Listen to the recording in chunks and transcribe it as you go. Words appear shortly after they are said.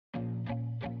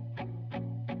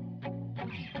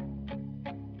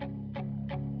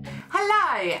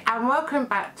Hello and welcome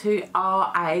back to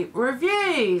RA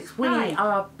Reviews. We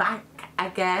are back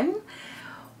again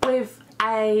with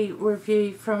a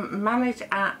review from Manage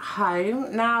at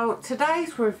Home. Now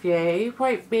today's review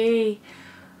won't be,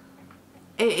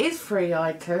 it is 3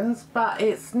 items, but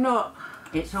it's not.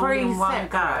 It's all in one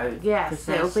go. Yes,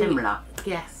 it'll be similar.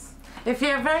 Yes. If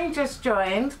you've only just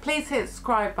joined, please hit the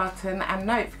subscribe button and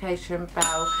notification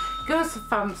bell. Give us a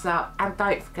thumbs up and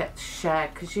don't forget to share,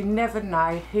 because you never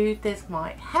know who this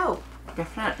might help.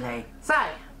 Definitely. So,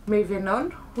 moving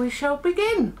on, we shall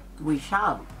begin. We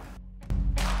shall.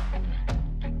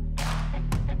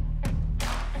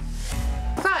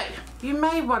 So, you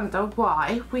may wonder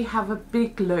why we have a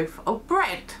big loaf of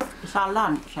bread. It's our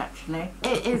lunch, actually.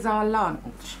 It is our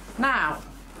lunch. Now,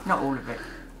 not all of it.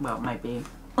 Well, maybe.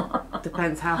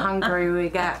 Depends how hungry we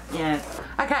get. Yeah.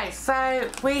 Okay, so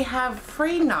we have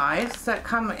 3 knives that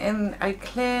come in a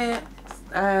clear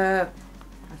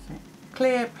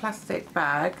plastic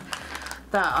bag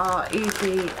that are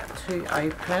easy to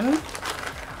open,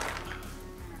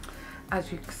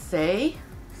 as you can see.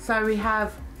 So we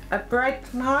have a bread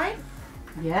knife.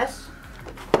 Yes.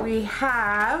 We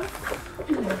have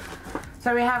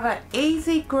an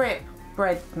easy grip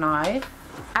bread knife.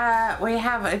 We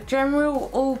have a general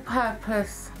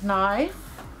all-purpose knife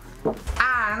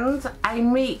and a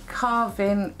meat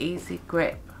carving easy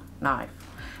grip knife.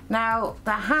 Now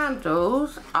the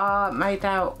handles are made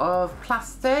out of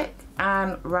plastic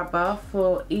and rubber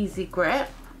for easy grip,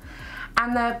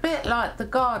 and they're a bit like the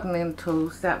gardening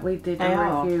tools that we did a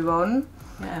review on.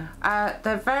 Yeah.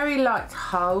 They're very light to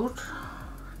hold,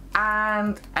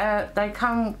 and they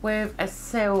come with a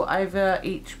seal over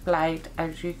each blade,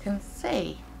 as you can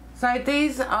see. So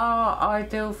these are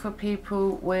ideal for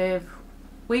people with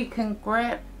weakened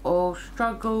grip or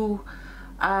struggle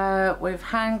with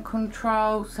hand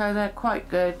control, so they're quite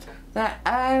good. They're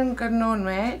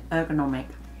ergonomic,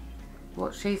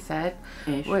 what she said,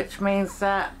 which means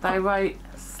that they won't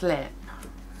slip,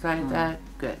 so they're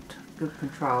good. Good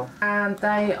control. And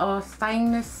they are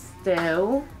stainless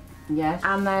steel. Yes.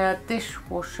 And they are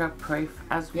dishwasher proof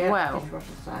as well,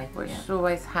 which is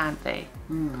always handy.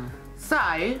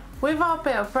 So, with our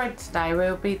bit of bread today,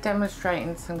 we'll be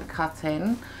demonstrating some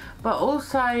cutting, but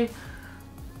also,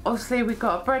 obviously we've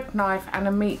got a bread knife and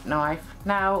a meat knife.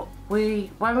 Now,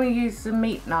 when we use the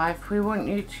meat knife, we want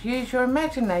you to use your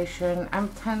imagination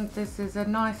and pretend this is a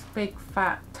nice big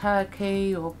fat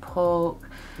turkey or pork,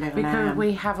 because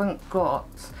we haven't got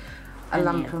a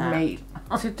lump of meat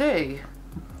to do.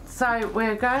 So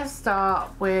we're going to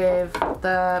start with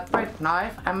the bread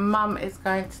knife, and Mum is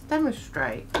going to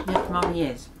demonstrate. Yes, Mummy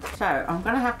is. So I'm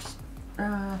going to have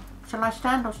to, shall I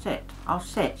stand or sit? I'll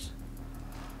sit.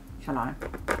 Shall I?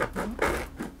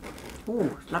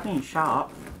 Oh, it's lovely and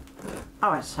sharp.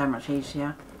 Oh, it's so much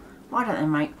easier. Why don't they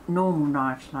make normal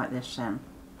knives like this then?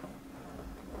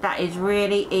 That is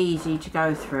really easy to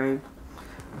go through.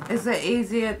 Is it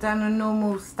easier than a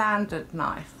normal standard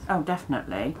knife? Oh,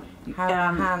 definitely. How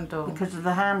the handle? Because of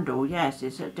the handle, yes,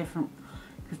 it's a different.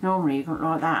 Because normally you got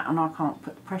like that, and I can't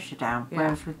put the pressure down. Yeah.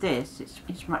 Whereas with this,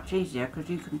 it's much easier because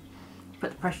you can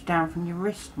put the pressure down from your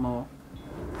wrist more.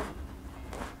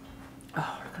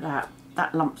 Oh, look at that!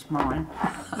 That lump's mine.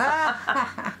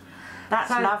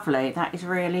 That's lovely. That is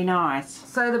really nice.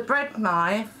 So the bread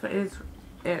knife is.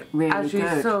 Really as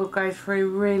you saw, goes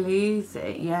through really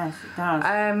easy. Yes, it does.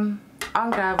 I'm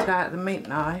going to have a go at the meat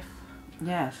knife.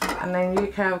 Yes. And then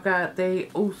you can have a go at the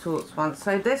all sorts one.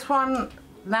 So this one,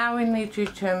 now we need you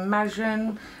to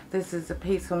imagine this is a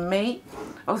piece of meat.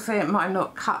 Also, it might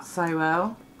not cut so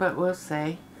well, but we'll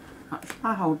see.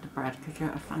 I hold the bread because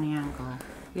you're at a funny angle.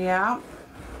 Yeah.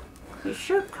 It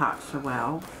should cut so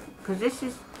well, because this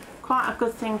is quite a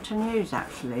good thing to use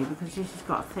actually, because this has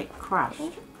got a thick crust.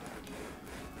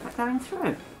 Going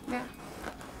through. Yeah.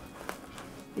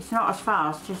 It's not as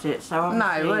fast, is it? So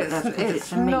obviously no,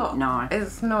 it's a meat knife.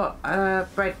 It's not a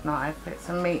bread knife, it's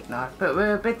a meat knife. But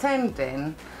we're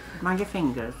pretending. Mind your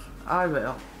fingers. I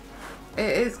will.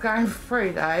 It is going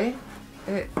through though.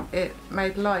 It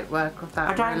made light work of that.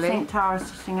 I don't think Tara's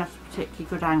sitting at a particularly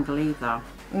good angle either.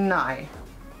 No.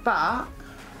 But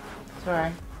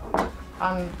sorry.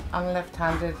 I'm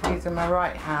left-handed using my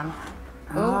right hand.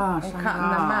 I'm cutting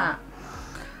them out.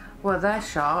 Well, they're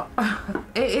sharp.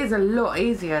 It is a lot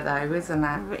easier though, isn't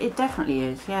it? It definitely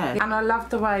is, yeah. And I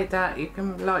love the way that you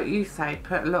can, like you say,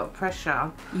 put a lot of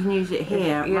pressure. You can use it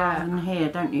here rather than here,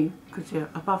 don't you? Because you're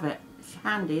above it. It's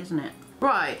handy, isn't it?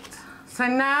 Right. So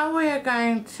now we are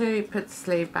going to put the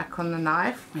sleeve back on the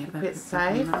knife. Keep it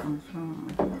safe.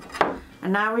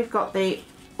 And now we've got the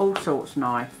all sorts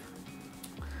knife.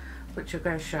 Which you're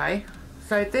going to show.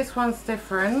 So this one's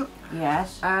different.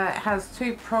 Yes. It has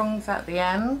 2 prongs at the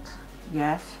end.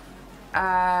 Yes. You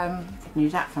can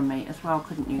use that for meat as well,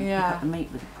 couldn't you? Yeah. Pick up the meat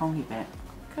with the prongy bit.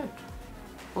 Good.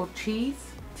 Or cheese.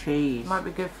 Cheese. Might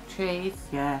be good for cheese.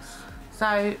 Yes.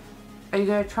 So, are you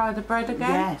going to try the bread again?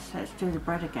 Yes, let's do the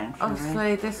bread again, shall we?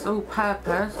 Obviously, this is all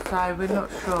purpose, so we're not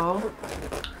sure.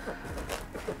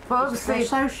 But obviously, they're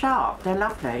so sharp, they're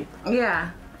lovely.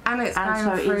 Yeah, and it's going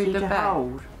so through easy the to bed.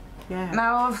 hold. Yeah.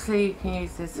 Now, obviously, you can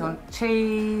use this on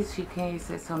cheese, you can use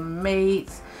this on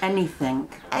meat. Anything.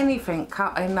 Anything,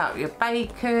 cutting up your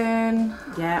bacon.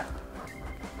 Yeah.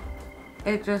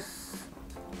 It's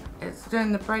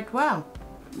doing the bread well.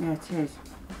 Yeah, it is.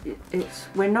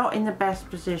 We're not in the best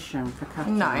position for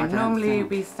cutting. No, normally you'd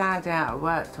be standing at a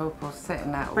worktop or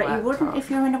sitting at a worktop. But you wouldn't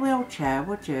if you're in a wheelchair,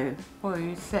 would you? Well,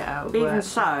 you sit at a worktop. Even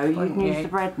so, you can use you? the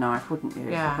bread knife, wouldn't you?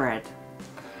 Yeah. For bread.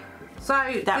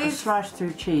 So that would slice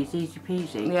through cheese, easy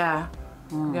peasy. Yeah.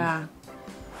 Yeah.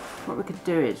 What we could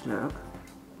do is, look,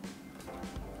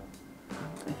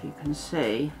 if you can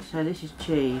see, so this is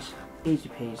cheese, easy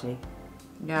peasy.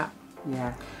 Yeah.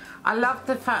 Yeah. I love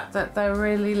the fact that they're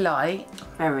really light.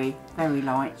 Very, very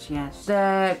light, yes.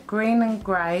 They're green and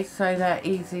grey, so they're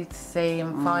easy to see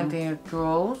and find in your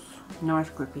drawers.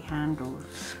 Nice grippy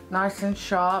handles. Nice and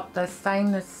sharp. They're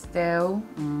stainless steel.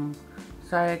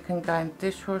 So it can go in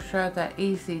dishwasher. They're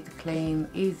easy to clean,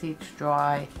 easy to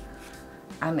dry,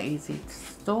 and easy to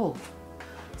store.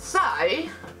 So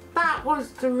that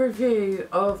was the review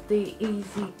of the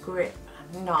Easy Grip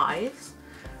knives.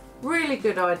 Really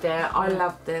good idea. I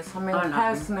love this. I mean,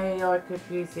 personally, I could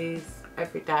use these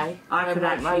every day. I could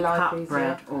actually cut easier.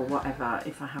 bread or whatever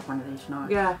if I have one of these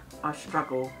knives. Yeah. I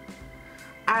struggle.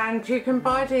 And you can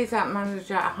buy these at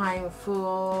Manageathome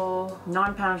for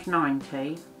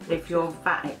 £9.90. If you're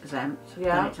VAT exempt,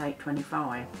 then it's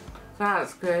 £8.25. So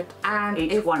that's good. And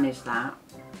each one is that.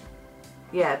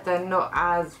 Yeah, they're not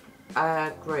as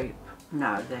a group.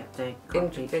 No, they're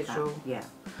individual. Yeah.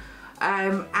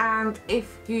 And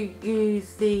if you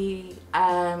use the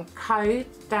code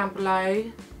down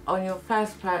below on your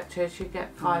first purchase, you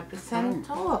get 5%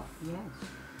 off. Yes.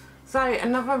 So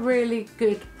another really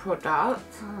good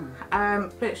product.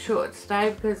 Bit short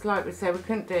today because, like we said, we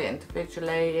couldn't do it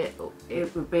individually.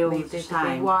 It would be all the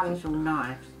same. One. It's all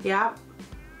knives. Yeah.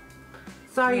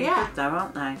 So yeah. Good though,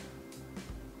 aren't they?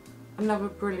 Another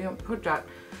brilliant product.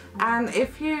 And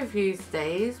if you've used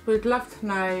these, we'd love to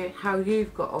know how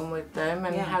you've got on with them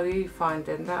and how you find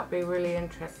them. That'd be really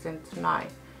interesting to know.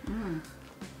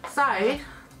 So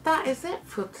that is it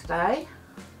for today.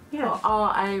 For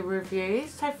RA reviews.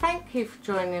 So thank you for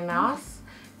joining us.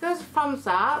 Give us a thumbs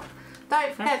up.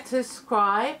 Don't forget to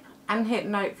subscribe and hit the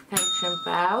notification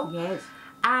bell. Yes.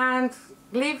 And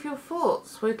leave your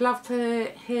thoughts. We'd love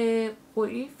to hear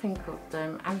what you think of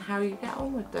them and how you get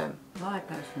on with them. I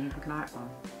personally would like one.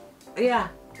 Yeah,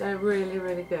 they're really,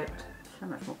 really good. So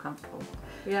much more comfortable.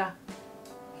 Yeah.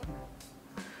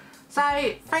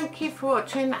 So thank you for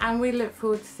watching, and we look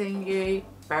forward to seeing you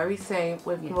very soon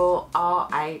with more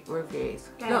RA reviews.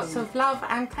 Lots of love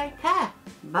and take care.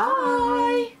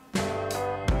 Bye.